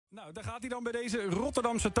Nou, daar gaat hij dan bij deze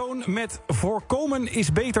Rotterdamse toon met voorkomen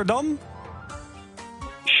is beter dan...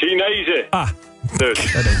 Chinezen. Ah.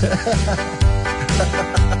 Dus.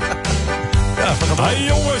 Ja, hey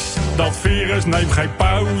jongens, dat virus neemt geen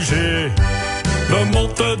pauze. We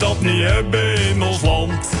moeten dat niet hebben in ons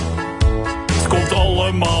land. Het komt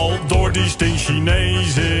allemaal door die stink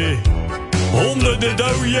Chinezen. Honderden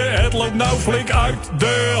doden, het loopt nou flink uit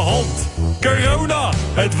de hand. Corona,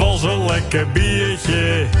 het was een lekker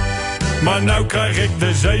biertje. Maar nou krijg ik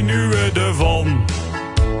de zenuwen ervan.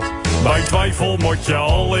 Bij twijfel moet je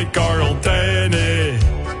al in quarantaine.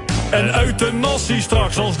 En euthanasie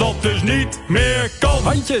straks als dat dus niet meer kan.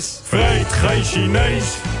 handjes. Vreet geen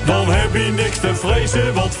Chinees, dan heb je niks te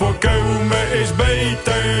vrezen. Want voorkomen is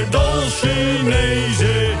beter dan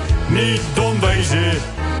Chinezen. Niet dom wezen,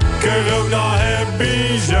 corona heb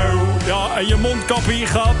je zo. Ja, en je mondkapje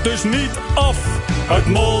gaat dus niet af. Het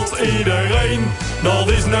molt iedereen, dat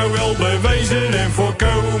is nou wel bewezen. En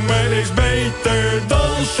voorkomen is beter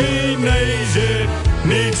dan Chinezen.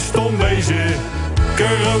 Niet stom wezen,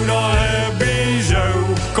 corona heb je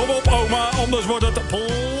zo. Kom op oma, anders wordt het...